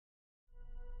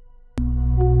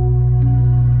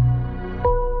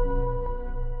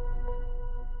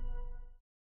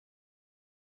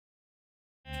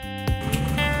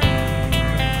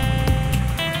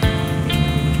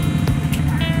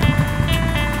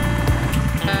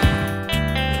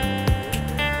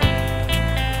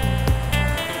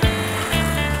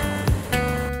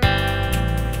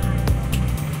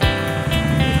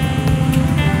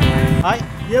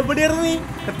എവിടെയായിരുന്നു നീ?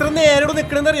 എത്ര നേരോട്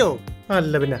നിക്കണെന്നറിയോ?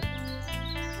 അല്ല പിന്നെ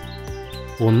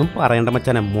ഒന്നും പറയണ്ട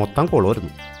മച്ചാനെ, മൊത്തം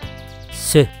കൊളമായിരുന്നു.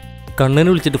 കണ്ണനെ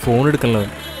വിളിച്ചിട്ട് ഫോൺ എടുക്കണല്ലോ.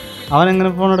 അവൻ എങ്ങനെ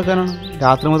ഫോൺ എടുക്കാനാണ്?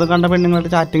 രാത്രി മുതൽ കണ്ട പെണ്ണുങ്ങളുടെ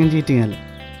ചാറ്റിങ്ങും ചീറ്റിങ് അല്ലേ.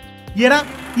 എടാ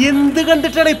എന്ത്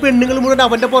കണ്ടിട്ടാണ് ഈ പെണ്ണുങ്ങൾ മുഴുവൻ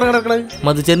അവന്റെ പുറകെ നടക്കണത്?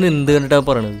 മധുചേട്ടൻ എന്ത് കണ്ടിട്ടാ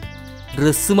പറയണത്?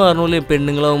 ഡ്രസ്സ് മാറണല്ലേ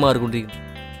പെണ്ണുങ്ങളാവും മാറിക്കൊണ്ടിരിക്കും.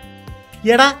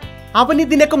 എടാ അവൻ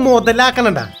ഇതിനൊക്കെ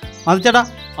മുതലാക്കണണ്ട. മധുചേട്ടാ,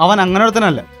 അവൻ അങ്ങനെ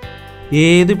ഒരുത്തനല്ല.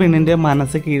 ഏത് പെണ്ണിന്റെ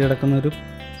മനസ്സ് കീഴടക്കുന്ന ഒരു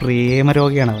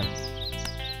പ്രേമരോഗിയാണ് അവൻ.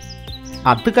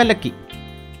 അത് കലക്കി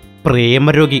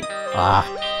പ്രേമരോഗി.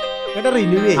 എടാ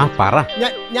റിനുവേ,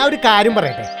 ഞാൻ ഒരു കാര്യം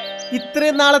പറയട്ടെ.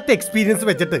 ഇത്രയും നാളത്തെ എക്സ്പീരിയൻസ്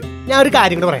വെച്ചിട്ട് ഞാൻ ഒരു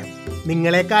കാര്യം കൂടെ പറയാം.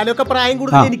 നിങ്ങളെക്കാളൊക്കെ പ്രായം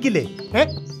കൂടുതൽ എനിക്കില്ലേ?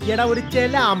 എടാ ഒരു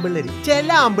ചില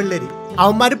ആമ്പിള്ളേര്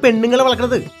അവന്മാര് പെണ്ണുങ്ങളെ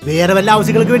വളർക്കുന്നത് വേറെ വല്ല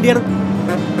ആവശ്യങ്ങൾക്ക് വേണ്ടിയാണ്.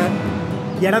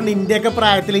 എടാ നിന്റെയൊക്കെ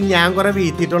പ്രായത്തിൽ ഞാൻ കുറെ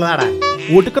വീട്ടിട്ടുള്ളതാടാ.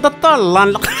 ഒടുക്കത്തെ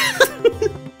തള്ളാണല്ലോ.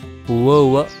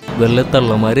 വല്ല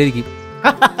തള്ളമാരായിരിക്കും.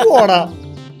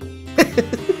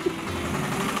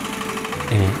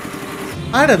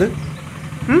 ആരത്?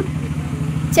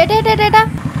 ചേട്ടാ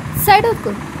സൈഡ്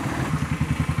വെക്കൂ.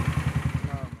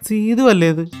 സീതു അല്ലേ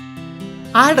ഇത്?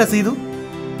 ആരടാ സീതു?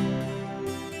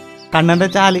 കണ്ണന്റെ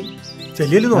ചാലി.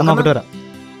 നോക്കിട്ട് വരാം.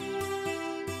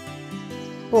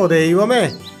 ഓ ദൈവമേ,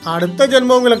 അടുത്ത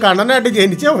ജന്മമെങ്കിലും കണ്ണനായിട്ട്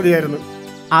ജനിച്ചാ മതിയായിരുന്നു.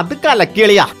 അത്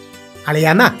കലക്കിളിയാ.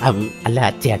 അളിയാന്നാ? അല്ല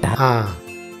ചേട്ടാ.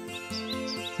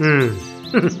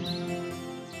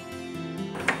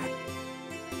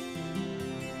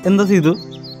 എന്താ സീതു?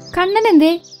 കണ്ണൻ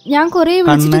എന്തേ? ഞാൻ കൊറേ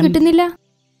വിളിച്ചിട്ട് കിട്ടുന്നില്ല.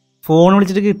 ഫോൺ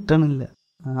വിളിച്ചിട്ട് കിട്ടണില്ല.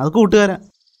 അത് കൂട്ടുകാരാ,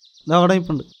 അവിടെ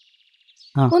ഇപ്പുണ്ട്.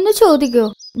 ഒന്ന് ചോദിക്കോ?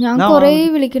 ഞാൻ കൊറേ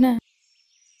വിളിക്കണേ.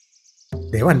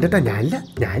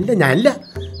 ഞാനില്ല.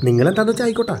 നിങ്ങളെന്താന്ന് വെച്ചാ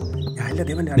ആയിക്കോട്ടെ.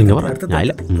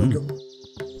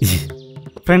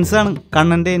 ഫ്രണ്ട്സ് ആണ്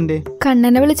കണ്ണന്റെ എന്റെ.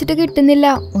 കണ്ണനെ വിളിച്ചിട്ട് കിട്ടുന്നില്ല,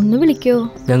 ഒന്ന് വിളിക്കോ?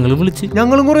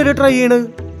 ഞങ്ങളും കൂടെ ട്രൈ ചെയ്യണ്.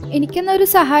 എനിക്കെന്നാ ഒരു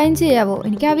സഹായം ചെയ്യാവോ?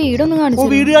 എനിക്ക് ആ വീടൊന്ന് കാണിച്ചു.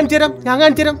 വീട് കാണിച്ചു തരാം, ഞാൻ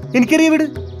കാണിച്ചു തരാം. എനിക്കറിയാം വീട്.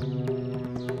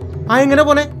 എങ്ങനെ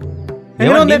പോണേ?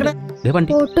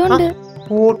 ഫോട്ടോ ഉണ്ട്.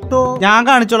 ഫോട്ടോ ഞാൻ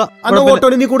കാണിച്ചോളാം.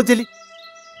 ഓട്ടോയിൽ നീ കൊടുച്ചല്ലേ,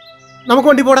 നമുക്ക്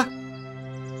വണ്ടി പോടാ.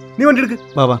 നീ വണ്ടി എടുക്ക്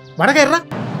ബാബാ. വട കയറ.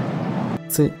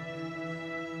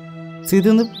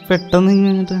 ഇതൊന്ന് പെട്ടെന്ന്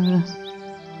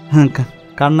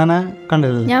കണ്ണനെ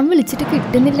കണ്ടത്. ഞാൻ വിളിച്ചിട്ട്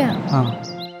കിട്ടുന്നില്ല.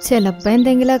 ചെലപ്പോ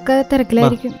എന്തെങ്കിലുമൊക്കെ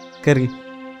തിരക്കിലായിരിക്കും. കയറി.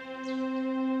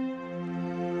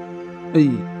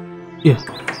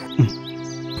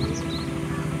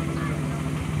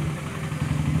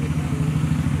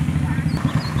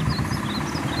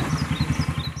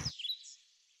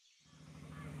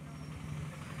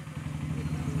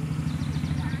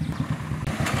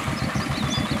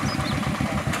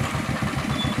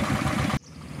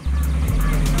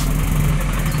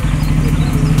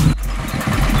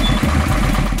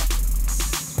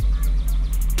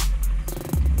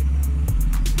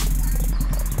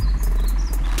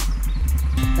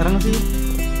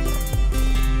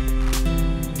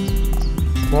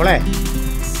 മോളെ,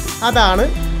 അതാണ്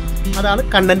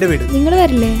കണ്ണന്റെ വീട്. നിങ്ങൾ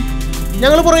വരില്ലേ?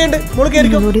 ഞങ്ങൾ പുറകെയുണ്ട്. മോള്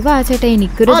കേറിക്കോ. ചേട്ടാ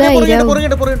എനിക്കൊരു ധൈര്യം.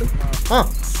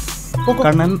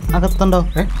 കണ്ണൻ അകത്തുണ്ടോ?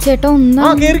 ചേട്ടാ ഒന്നാ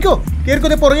കേറിക്കോ.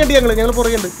 പുറകെയുണ്ട്. ഞങ്ങൾ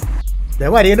പുറകെയുണ്ട്.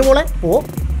 വരേണ്ട് മോളെ. ഓ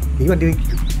നീ വണ്ടി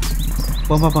വെക്കും.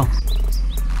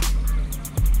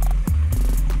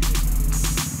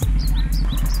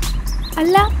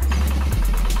 അല്ല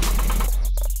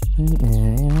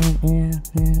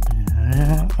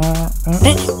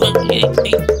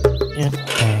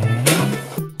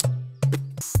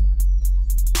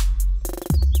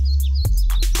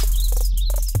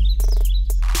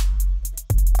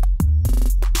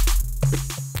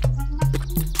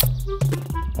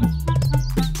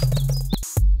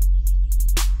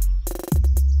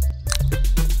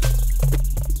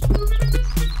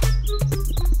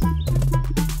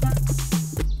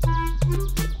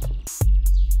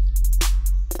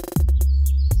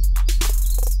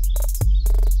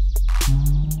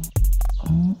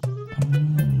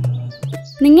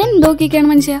നിങ്ങ എന്തോക്കിക്കാണ്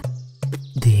മനുഷ്യ?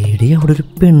 അവിടെ ഒരു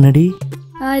പെണ്ണടി.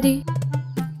 ആര്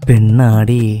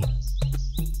പെണ്ണാടി?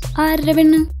 ആരുടെ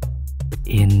പെണ്ണ്?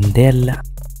 എന്റെ അല്ല.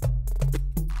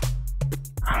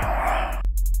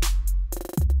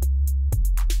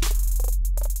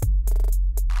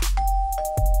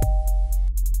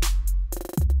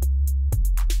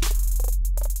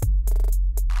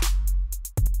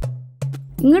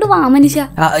 ഇങ്ങോട്ട് വാ മനുഷ്യ.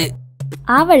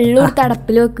 ആ വെള്ളം എടുത്ത്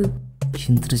അടപ്പിൽ വെക്ക്.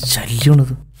 എന്തൊരു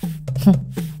ശല്യമാണത്.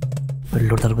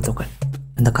 വെള്ളോട് തറപ്പത്ത് നോക്കാൻ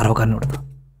എന്താ കറവക്കാരനോട്.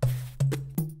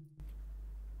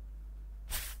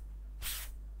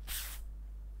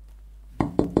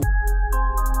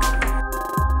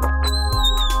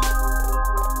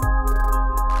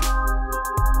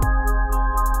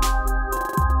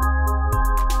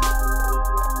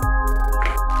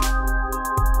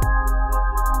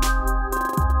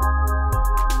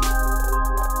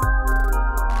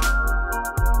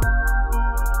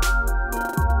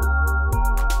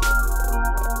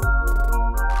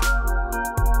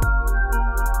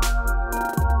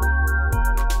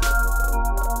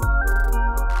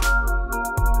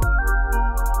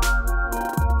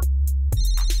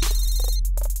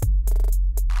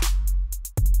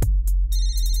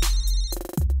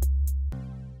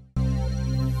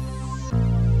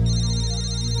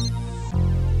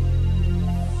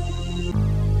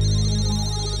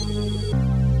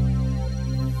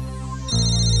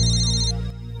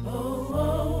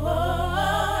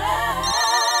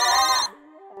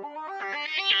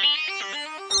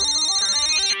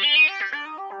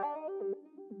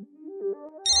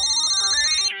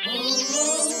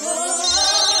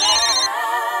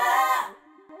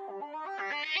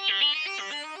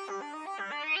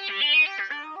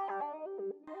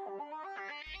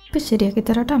 ഇപ്പൊ ശരിയാക്കി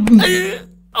തരാട്ടോ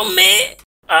അമ്മേ